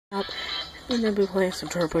Up and then be playing some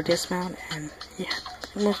turbo dismount, and yeah,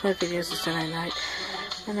 most of my videos is done at night.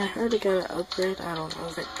 And I heard it got an upgrade. I don't know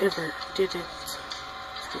if it ever did it.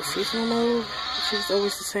 The seasonal mode, which is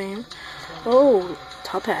always the same. Oh,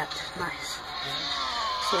 top hat, nice.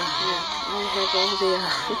 So yeah, I have all the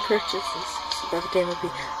purchases, so that the game would be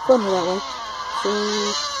fun that way. So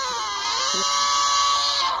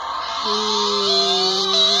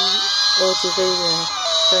oh, it's a video.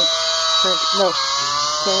 Frank, no.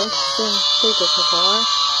 Okay, take it so far.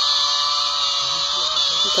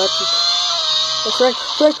 You got you. Oh, Frank!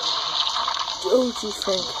 Oh, geez,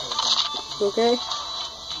 Frank. You okay? I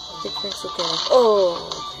think Frank's okay. Oh!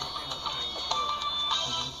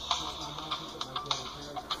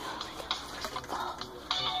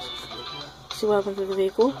 See what happened to the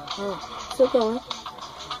vehicle? Oh, still going.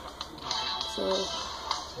 So,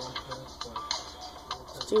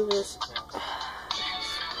 let's do this.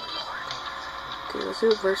 Okay, let's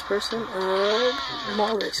do it first person.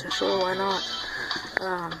 Mall racer, sure, why not?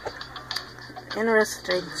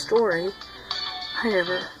 Interesting story. I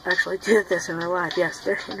never actually did this in real life. Yes,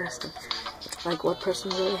 very interesting. Like, what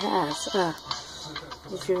person really has.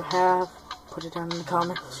 If you have, put it down in the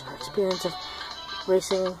comments. Experience of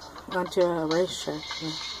racing onto a racetrack.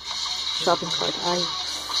 Shopping cart. I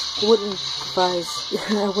wouldn't advise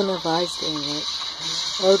doing it.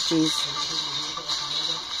 Oh, jeez.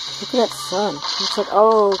 Look at that sun. It's like,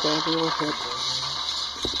 oh, okay, we were hit.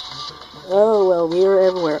 Oh, well, we were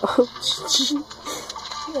everywhere. Oh,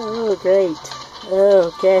 great.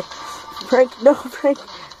 Okay. Frank, no, Frank.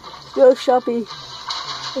 Go, Shoppy.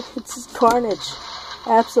 It's just carnage.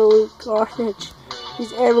 Absolute carnage.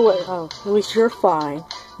 He's everywhere. Oh, at least you're fine.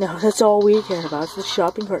 No, that's all we care about. It's the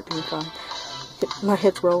shopping cart being fine. My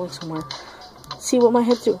head's rolling somewhere. See what my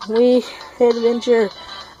head's doing. We adventure.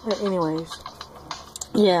 Anyways.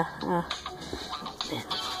 Yeah,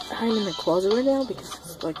 I'm in the closet right now because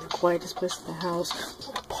it's like the quietest place in the house.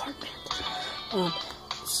 Apartment.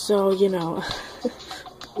 So, you know,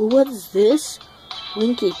 what is this?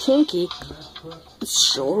 Winky Tinky?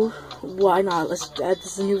 Sure, why not? Let's add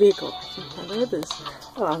this a new vehicle. I've heard this.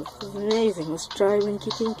 Oh, this is amazing. Let's try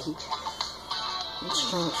Winky Tinky. Let's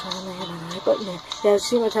try my button there. Yeah,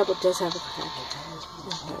 see, my tablet does have a crack.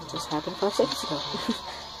 That just happened 5 seconds ago.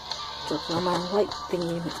 On my light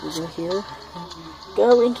thingy over here.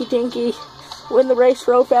 Go, Rinky Tinky. Win the race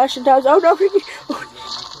for old-fashioned times. Oh, no, Rinky. Oh.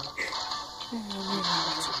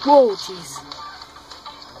 Whoa, jeez.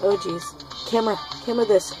 Oh, jeez. Camera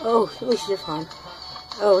this. Oh, at least you're fine.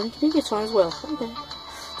 Oh, Rinky Tinky's fine as well. Okay.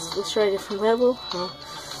 So let's try a different level.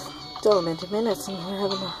 It's only been 2 minutes and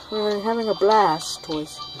we're having a blast,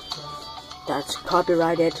 toys. That's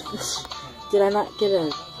copyrighted. Did I not get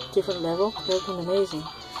a different level? That would have been amazing.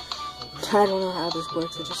 I don't know how this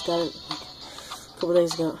works. I just got it like a couple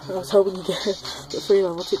days ago. I was hoping to get the free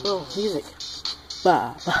level 2. Oh, music.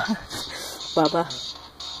 Baba.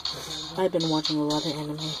 I've been watching a lot of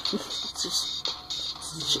anime. It's just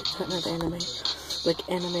shit ton of anime. Like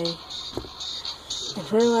anime. And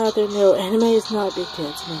for anyone out there, no, anime is not big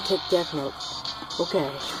tits. I mean, take Death Note. Okay.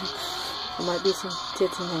 There might be some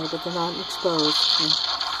tits in there, but they're not exposed. And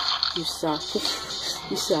you suck.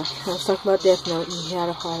 You suck. I was talking about Death Note and he had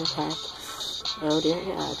a heart attack. Oh dear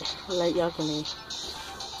God. I like Yakumi.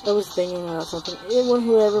 I was thinking about something. Anyone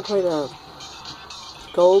who ever played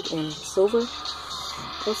Gold and Silver? I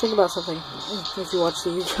was thinking about something. If you watch the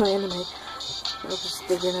Yu-Gi-Oh anime. I was just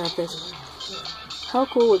thinking about this. How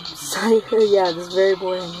cool would yeah, this is very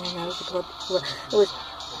boring.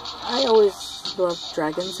 I always loved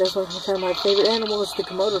dragons. That's why my favorite animal is the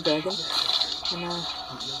Komodo dragon. And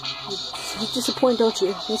you disappoint, don't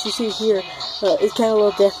you? Once you see here, it's kind of a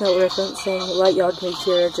little Death Note reference saying Light Yagami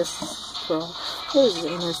here just for all. It was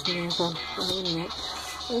interesting if I'm on the internet.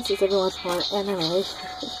 And since everyone wants more anime,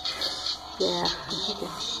 yeah.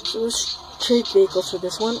 Okay. So let's trade vehicles for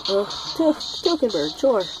this one. Token Bird,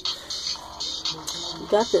 sure. You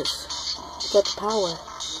got this. You got the power.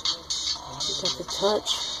 You got the touch.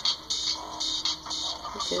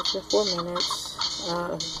 Okay, for 4 minutes.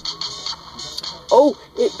 Oh,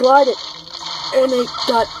 it glided, and it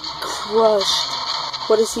got crushed.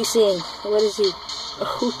 What is he seeing? What is he?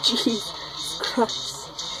 Oh, Jesus Christ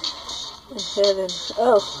in heaven.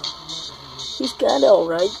 Oh, he's got it all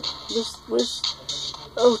right. Where's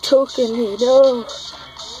oh, Token, no.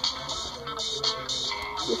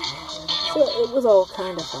 So it was all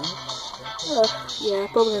kind of fun. Yeah,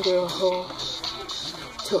 probably gonna do a whole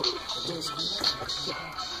Token.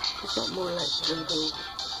 It's not more like Jumbo.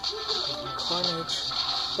 Carnage.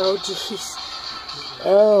 Oh, jeez.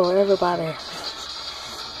 Oh, everybody.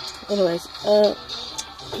 Anyways,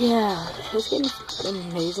 yeah, it's getting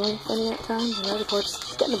amazingly funny at times, and other parts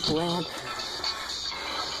it's getting bland.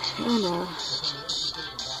 I don't know.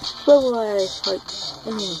 But why, like,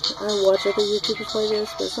 I watch other YouTubers play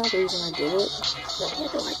this, but it's not the reason I did it. I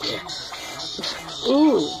have no idea.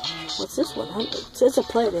 Ooh, what's this one? It says I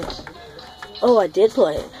played it. Oh, I did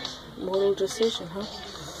play it. Mortal Decision, huh?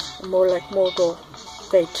 More like Mortal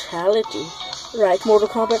Fatality. Right, Mortal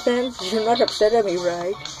Kombat fans? You're not upset at me,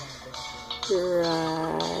 right?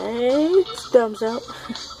 Right. Thumbs up.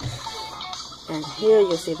 And here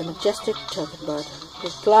you see the majestic Turtle Bird.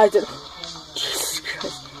 It glides it. Jesus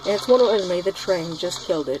Christ. And it's Mortal Enemy, the train just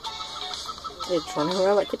killed it. It's running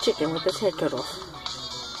around like a chicken with its head cut off.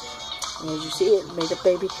 And as you see, it made a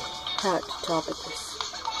baby hat to top of this.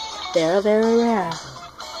 Very, very rare.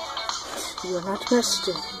 You are not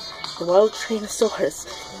arrested. The wild Tyrannosaurus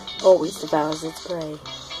always devours its prey.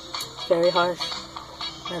 Very harsh.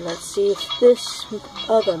 Now let's see if this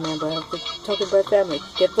other member of the Talking Bird family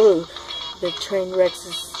can get through the train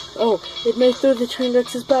Rex's... Oh, it made through the train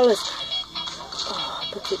Rex's palace. Oh,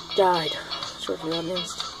 but it died shortly on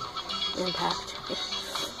impact.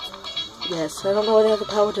 Yes, I don't know why they have the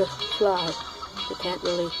power to fly. They can't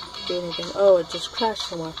really do anything. Oh, it just crashed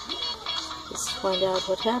somewhere. Let's find out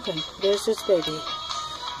what happened. There's its baby.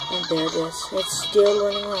 And there it is. It's still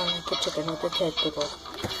running around like a chicken with its head cut off.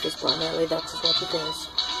 Just primarily that's what it is.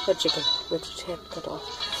 A chicken with its head cut off.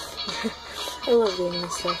 I love doing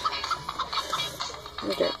this stuff.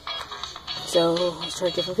 Okay. So, let's try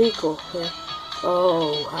a different vehicle here.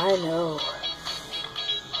 Oh, I know.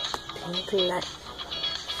 Pink light.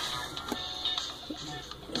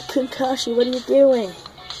 Kakashi, what are you doing?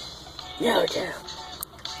 No, no.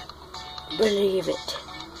 Believe it.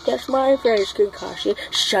 That's my phrase, Kakashi.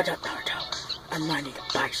 Shut up, Naruto. I'm riding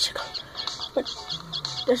a bicycle. But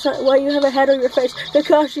that's not why you have a hat on your face.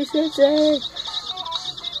 Kakashi Sensei!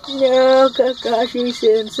 No, Kakashi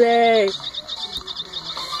Sensei!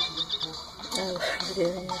 I love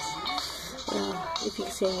doing this. If you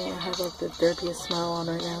can see me, I have like the dirtiest smile on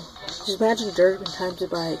right now. Just imagine dirt and times it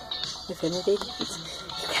by infinity.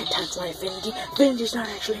 You can't times by infinity. Infinity's not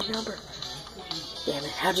actually a number. Damn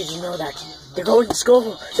it, how did you know that? They're going to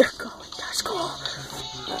school! They're going to school!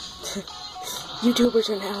 YouTubers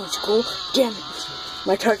are now in school? Damn it!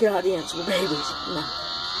 My target audience were babies. No.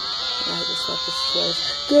 I just thought this was...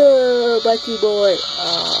 Go, Bucky boy!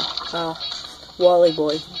 Wally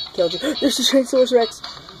boy. Killed you. There's the Tyrannosaurus Rex!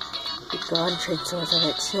 Be gone, Tyrannosaurus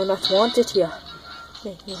Rex. You're not wanted here.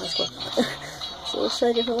 Okay, let's go. So let's try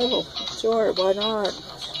a different level. Sure, why not?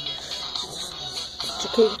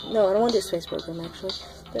 Okay, no, I don't want this space program actually.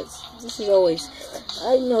 This is always.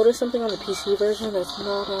 I noticed something on the PC version that's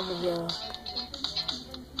not on the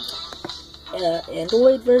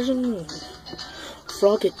Android version.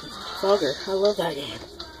 Frogger. I love that game.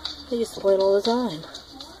 I used to play it all the time.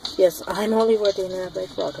 Yes, I'm only working when I play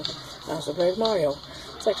Frogger. I also played Mario.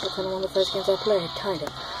 It's actually kind of one of the first games I played,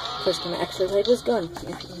 kinda. First game I actually played was Gun.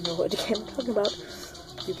 If you know what game I'm talking about.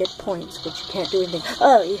 You get points, but you can't do anything.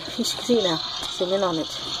 Oh, you can see now. Zoom in on it.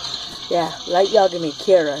 Yeah, Light Yagami,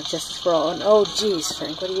 Kira, Justice for All. And oh, jeez,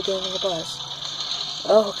 Frank, what are you doing in the bus?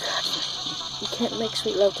 Oh, God, you can't make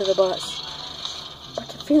sweet love to the bus.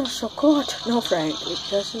 But it feels so good. No, Frank, it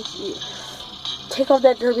doesn't. Take off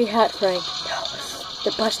that derby hat, Frank. No,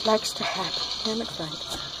 the bus likes the hat. Damn it, Frank.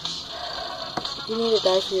 You need to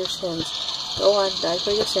die for your sins. Go on, die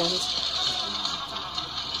for your sins.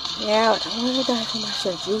 Yeah, I don't want to die for my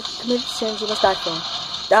sins. You committed sins, you must die for them.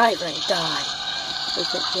 Die, Frank, die.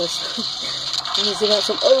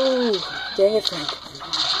 Oh, dang it, Frank.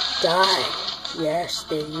 Die. Yes,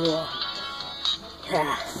 there you are.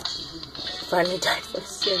 Yeah. Finally died for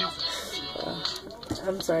sins.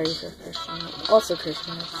 I'm sorry for Christian. Also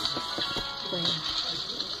Christian.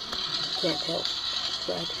 Can't help.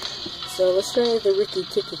 Right. So let's try the Ricky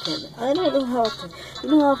Tiki Ken. I don't know how often. You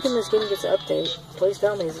know how often this game gets an update? Plays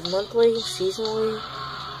Family is monthly, seasonally,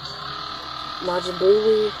 Majin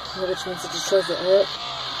Buu, which means it destroys the Earth.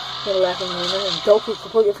 Got a laughing moment, and Goku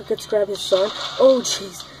completely forgets to grab his son. Oh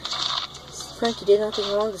jeez. Frank, you did nothing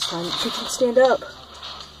wrong this time. You can stand up.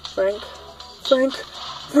 Frank. I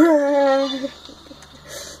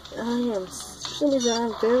am, for some reason,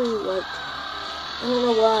 I'm very, like, I don't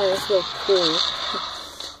know why I feel cool.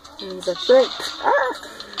 And he's like, Frank,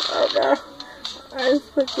 oh no, I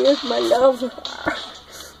forgive my love.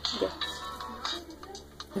 Okay.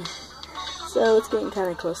 So it's getting kind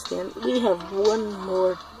of close to the end. We have one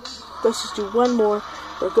more. Let's just do one more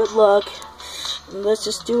for good luck. And let's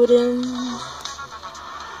just do it in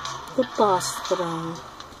the boss throne.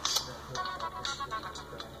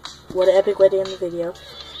 What an epic way to end the video.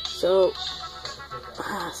 So,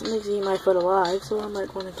 something's eating my foot alive, so I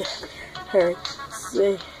might want to get her.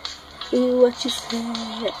 Say what you say.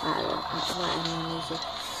 I don't know music.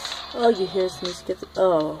 Oh, you hear this music?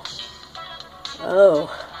 Oh.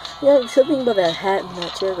 Yeah, something about that hat and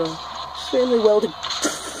that chair going extremely well to.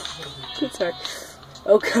 Sorry.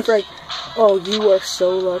 Oh, God, right. Oh, you are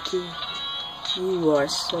so lucky. You are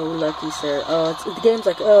so lucky, sir. Oh, the game's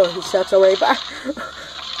like, oh, he sucks already. Bye.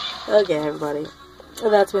 Okay, everybody.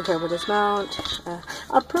 That's been Turbo Dismount.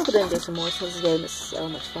 I'll probably do some more since this game is so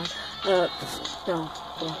much fun.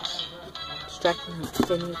 Distracting me,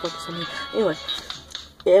 getting you focus on me. Anyway,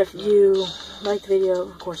 if you like the video,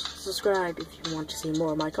 of course, subscribe if you want to see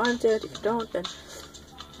more of my content. If you don't, then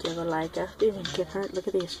give a like. Even get hurt. Look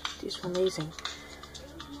at these. These are amazing.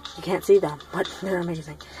 You can't see them, but they're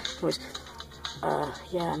amazing. Anyways,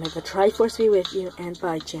 yeah, may the Triforce be with you, and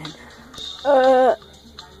bye, Jen.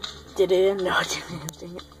 Did it? No, I didn't.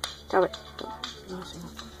 Dang it. Stop it.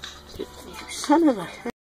 You son of a...